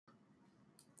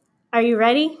Are you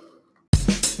ready?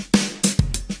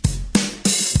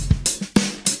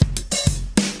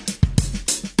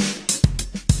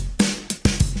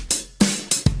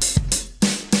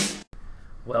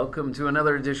 Welcome to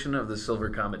another edition of the Silver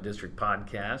Comet District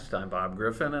Podcast. I'm Bob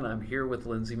Griffin, and I'm here with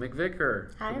Lindsay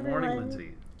McVicker. Hi, Good morning, everyone.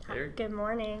 Lindsay. Hi, good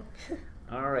morning.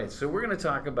 All right, so we're going to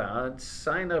talk about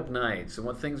sign-up nights and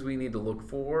what things we need to look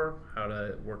for, how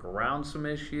to work around some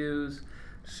issues.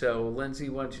 So, Lindsay,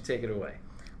 why don't you take it away?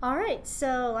 All right,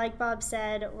 so like Bob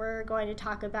said, we're going to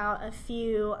talk about a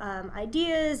few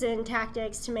ideas and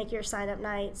tactics to make your sign-up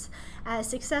nights as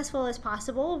successful as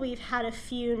possible. We've had a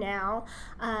few now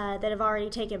that have already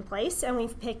taken place, and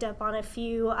we've picked up on a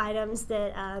few items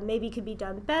that maybe could be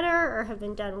done better or have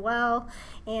been done well,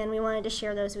 and we wanted to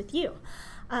share those with you.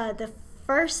 The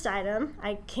first item,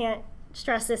 I can't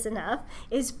stress this enough,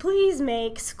 is please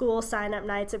make school sign-up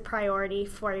nights a priority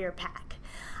for your PAC.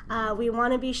 We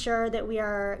want to be sure that we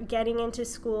are getting into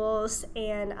schools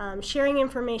and sharing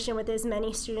information with as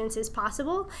many students as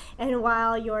possible. And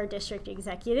while your district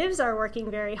executives are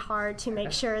working very hard to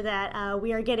make sure that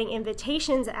we are getting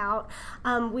invitations out,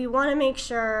 we want to make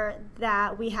sure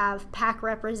that we have PAC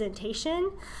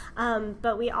representation,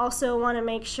 but we also want to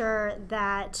make sure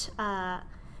that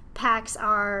PACs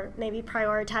are maybe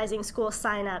prioritizing school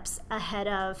signups ahead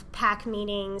of PAC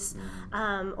meetings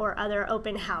or other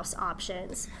open house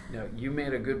options. Now, you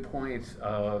made a good point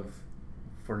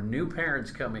for new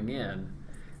parents coming in,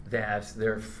 that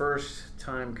their first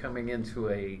time coming into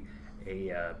a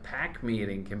PAC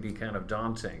meeting can be kind of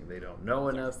daunting. They don't know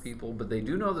enough people, but they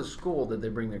do know the school that they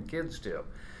bring their kids to.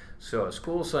 So a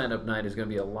school sign-up night is going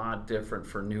to be a lot different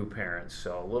for new parents.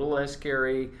 So a little less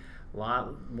scary, a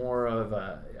lot more of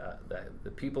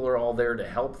the people are all there to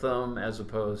help them, as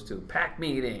opposed to a PAC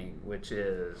meeting, which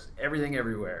is everything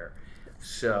everywhere.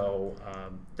 So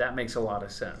that makes a lot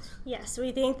of sense. Yes,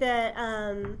 we think that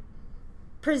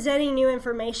presenting new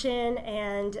information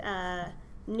and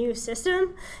new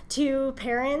system to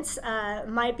parents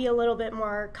might be a little bit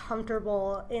more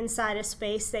comfortable inside a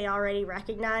space they already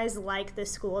recognize, like the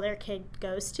school their kid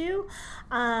goes to,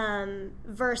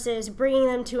 versus bringing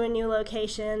them to a new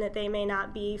location that they may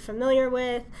not be familiar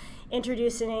with,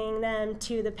 introducing them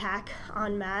to the PAC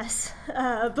en masse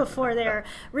before they're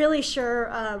really sure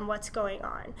what's going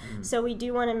on. So we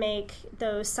do want to make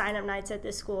those sign-up nights at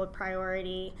the school a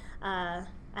priority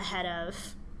ahead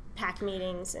of PAC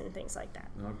meetings and things like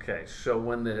that. Okay, so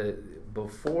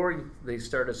before they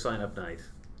start a sign-up night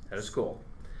at a school,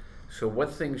 so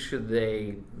what things should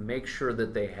they make sure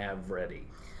that they have ready?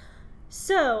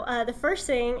 So the first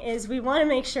thing is we want to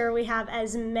make sure we have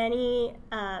as many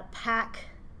PAC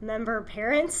member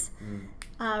parents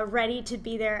ready to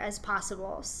be there as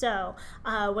possible. So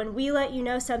when we let you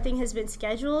know something has been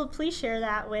scheduled, please share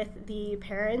that with the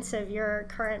parents of your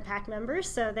current PAC members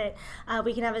so that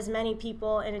we can have as many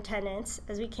people in attendance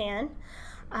as we can.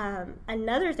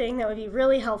 Another thing that would be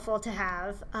really helpful to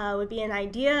have would be an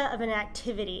idea of an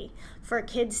activity for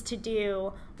kids to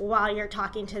do while you're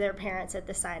talking to their parents at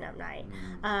the sign-up night.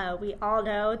 We all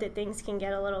know that things can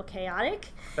get a little chaotic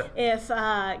if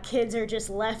kids are just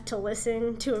left to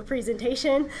listen to a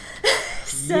presentation.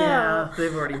 Yeah,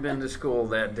 they've already been to school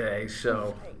that day,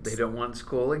 so they don't want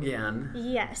school again.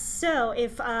 Yes, so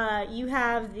if you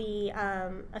have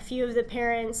a few of the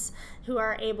parents who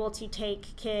are able to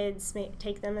take kids,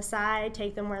 take them aside,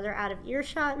 take them where they're out of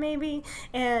earshot maybe,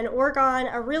 and work on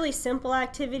a really simple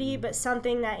activity, but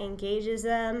something that engages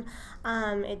them.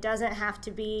 It doesn't have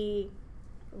to be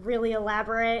really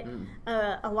elaborate.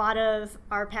 A lot of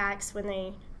our PACs, when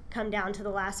they come down to the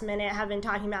last minute, have been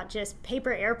talking about just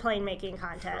paper airplane making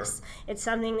contests. Sure. It's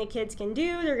something the kids can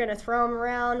do. They're going to throw them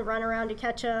around, run around to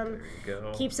catch them,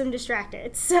 keeps them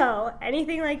distracted. So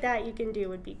anything like that you can do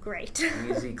would be great.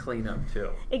 Easy cleanup too.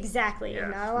 Exactly. Yes.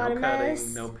 Not a lot of cutting,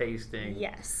 mess. no pasting.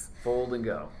 Yes. Fold and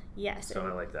go. Yes. So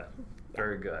I like that.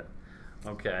 Very good.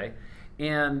 Okay.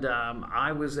 And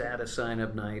I was at a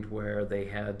sign-up night where they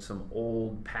had some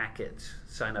old packets,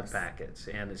 sign-up packets,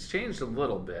 and it's changed a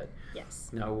little bit. Yes.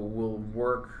 Now we'll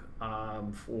work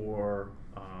for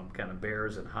kind of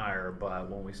bears and higher,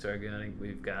 but when we start getting,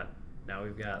 we've got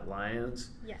Lions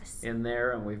in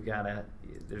there, and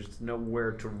there's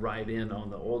nowhere to write in on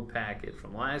the old packet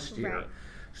from last year. Right.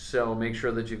 So make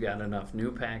sure that you've got enough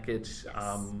new packets.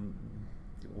 Yes.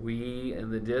 We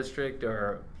in the district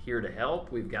are here to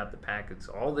help. We've got the packets,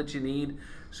 all that you need.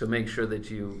 So make sure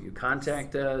that you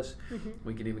contact us.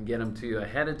 We can even get them to you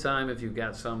ahead of time if you've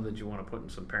got some that you want to put in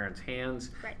some parents'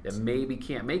 hands that maybe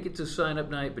can't make it to sign up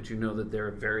night, but you know that they're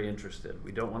very interested.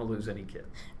 We don't want to lose any kids.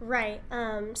 Right.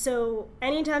 So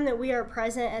anytime that we are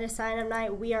present at a sign up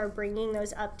night, we are bringing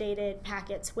those updated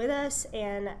packets with us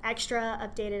and extra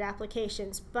updated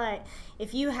applications. But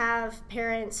if you have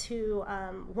parents who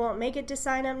won't make it to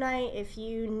sign up night, if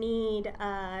you need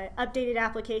updated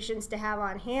applications to have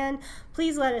on hand,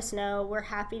 please let us know. We're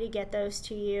happy to get those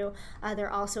to you.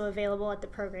 They're also available at the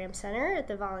program center, at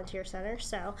the volunteer center.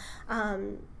 So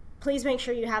please make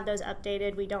sure you have those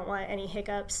updated. We don't want any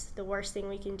hiccups. The worst thing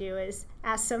we can do is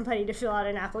ask somebody to fill out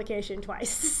an application twice.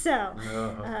 So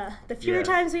the fewer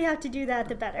times we have to do that,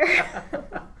 the better.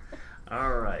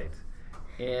 All right.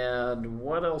 And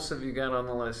what else have you got on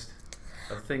the list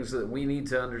of things that we need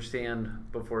to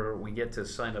understand before we get to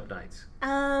sign-up nights?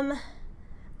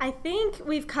 I think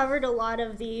we've covered a lot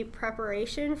of the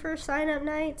preparation for sign-up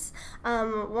nights.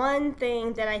 One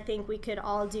thing that I think we could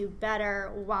all do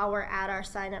better while we're at our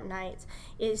sign-up nights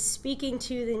is speaking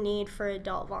to the need for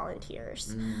adult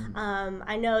volunteers.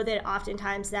 I know that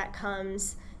oftentimes that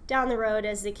comes down the road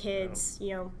as the kids,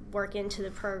 work into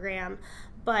the program.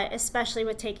 But especially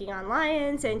with taking on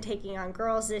Lions and taking on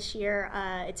girls this year,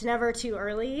 it's never too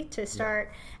early to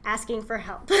start asking for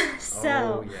help.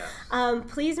 So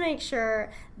please make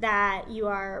sure that you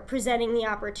are presenting the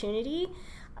opportunity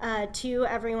to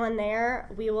everyone there.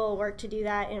 We will work to do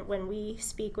that when we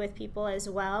speak with people as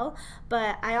well.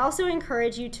 But I also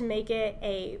encourage you to make it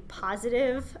a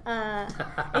positive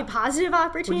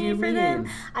opportunity for them.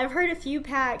 I've heard a few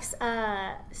PACs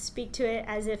speak to it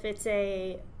as if it's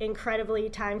a incredibly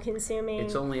time-consuming.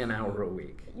 It's only an hour a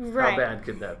week. Right. How bad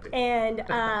could that be? And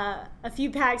a few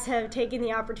PACs have taken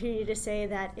the opportunity to say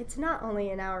that it's not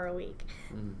only an hour a week.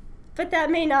 But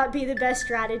that may not be the best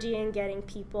strategy in getting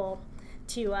people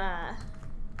to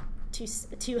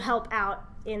help out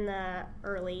in the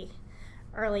early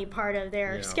part of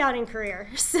their scouting career.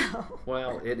 So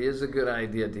well, it is a good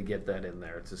idea to get that in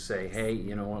there, to say, hey,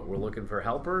 you know what, we're looking for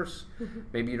helpers.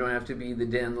 Maybe you don't have to be the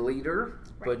den leader,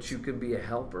 but you can be a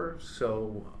helper.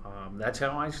 So that's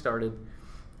how I started.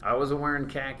 I wasn't wearing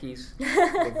khakis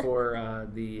before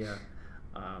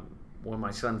when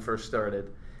my son first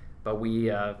started, but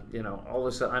we all of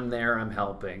a sudden I'm there, I'm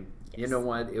helping. You know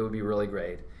what? It would be really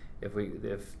great if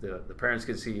the parents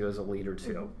could see you as a leader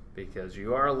too, because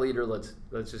you are a leader. Let's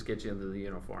just get you into the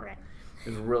uniform. Right. It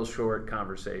was a real short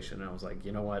conversation, and I was like,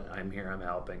 you know what? I'm here. I'm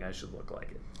helping. I should look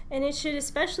like it. And it should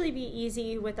especially be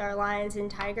easy with our Lions and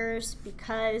Tigers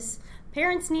because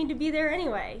parents need to be there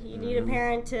anyway. You need a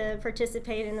parent to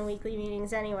participate in the weekly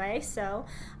meetings anyway. So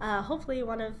hopefully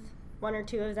one or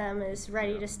two of them is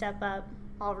ready to step up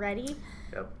already.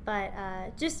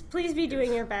 But just please be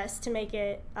doing your best to make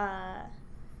it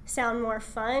sound more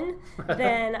fun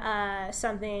than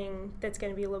something that's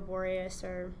going to be laborious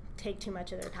or take too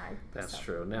much of their time. That's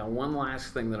true. Now, one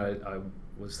last thing that I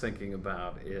was thinking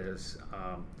about is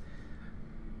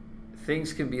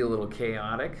things can be a little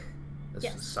chaotic.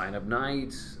 Sign-up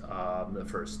nights, the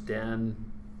first den,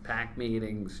 PAC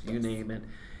meetings, you name it.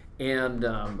 And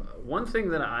one thing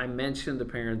that I mentioned to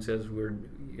parents as we're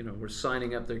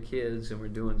signing up their kids and we're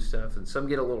doing stuff, and some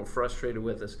get a little frustrated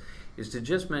with us, is to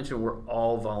just mention we're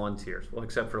all volunteers. Well,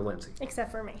 except for Lindsay. Except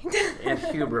for me. And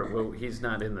Hubert, well, he's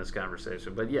not in this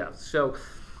conversation. But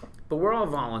but we're all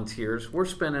volunteers. We're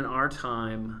spending our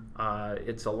time.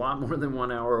 It's a lot more than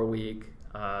 1 hour a week.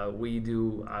 We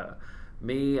do...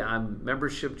 I'm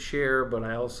membership chair, but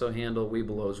I also handle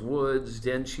Webelos Woods,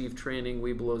 Den Chief training,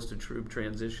 Webelos to Troop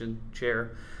transition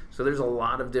chair. So there's a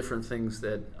lot of different things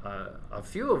that a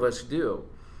few of us do.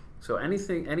 So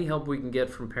any help we can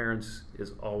get from parents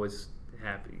is always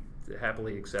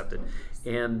happily accepted.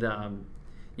 And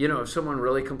if someone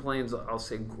really complains, I'll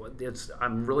say,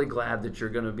 I'm really glad that you're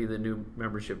going to be the new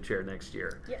membership chair next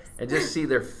year. Yes. And just see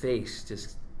their face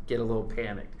just get a little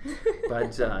panicked.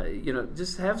 But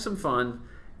just have some fun.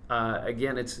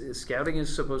 Again, scouting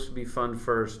is supposed to be fun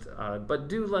first, but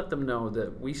do let them know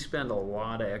that we spend a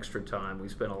lot of extra time. We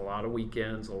spend a lot of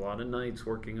weekends, a lot of nights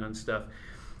working on stuff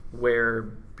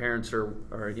where parents are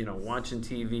watching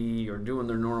TV or doing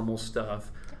their normal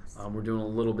stuff. We're doing a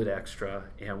little bit extra,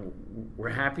 and we're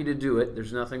happy to do it.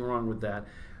 There's nothing wrong with that.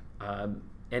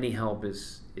 Any help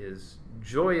is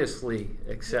joyously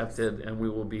accepted, and we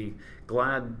will be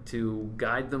glad to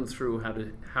guide them through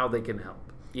how they can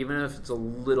help, even if it's a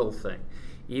little thing.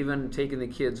 Even taking the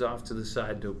kids off to the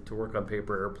side to work on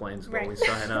paper airplanes while we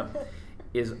sign up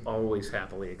is always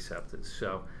happily accepted.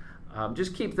 So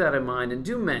just keep that in mind, and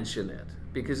do mention it.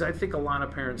 Because I think a lot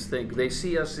of parents think they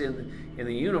see us in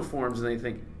the uniforms and they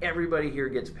think everybody here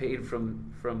gets paid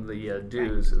from the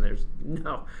dues, and there's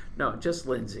no, just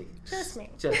Lindsay, just me,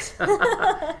 just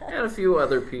and a few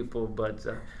other people. But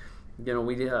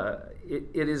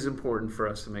it is important for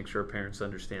us to make sure parents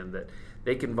understand that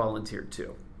they can volunteer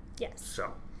too. Yes.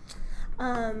 So.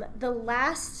 The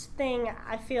last thing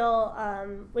I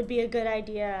feel would be a good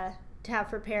idea to have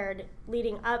prepared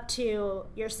leading up to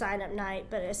your sign-up night,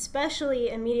 but especially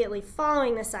immediately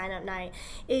following the sign-up night,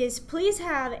 is please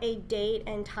have a date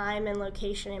and time and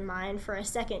location in mind for a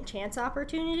second chance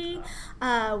opportunity.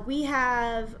 We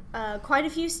have quite a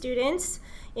few students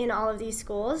in all of these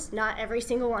schools. Not every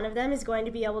single one of them is going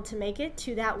to be able to make it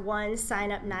to that one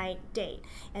sign-up night date,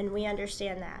 and we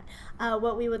understand that.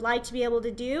 What we would like to be able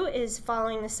to do is,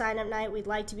 following the sign-up night, we'd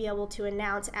like to be able to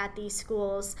announce at these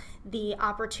schools the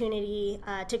opportunity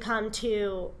to come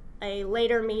to a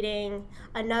later meeting,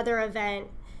 another event,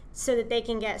 so that they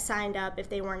can get signed up if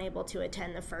they weren't able to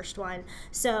attend the first one.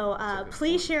 So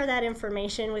please share that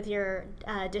information with your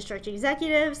district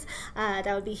executives.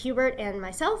 That would be Hubert and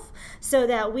myself, so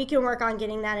that we can work on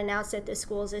getting that announced at the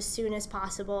schools as soon as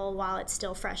possible while it's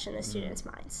still fresh in the students'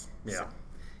 minds. Yeah. So.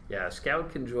 Yeah, a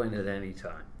scout can join at any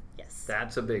time. Yes.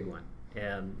 That's a big one.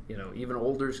 And, even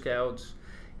older scouts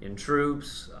in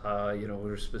troops,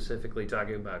 we're specifically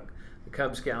talking about the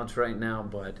Cub Scouts right now,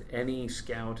 but any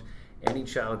scout, any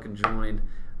child can join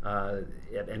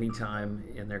at any time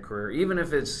in their career, even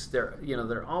if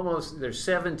they're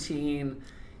 17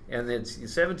 and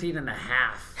it's 17 and a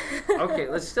half. Okay,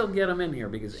 let's still get them in here,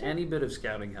 because any bit of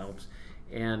scouting helps,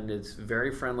 and it's a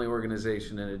very friendly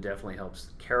organization, and it definitely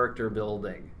helps character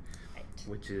building,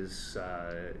 which is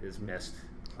missed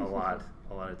a lot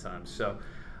of times. So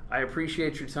I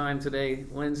appreciate your time today,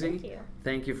 Lindsay. Thank you.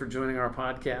 Thank you for joining our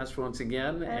podcast once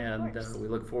again, and course. we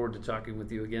look forward to talking with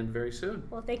you again very soon.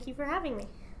 Well, thank you for having me.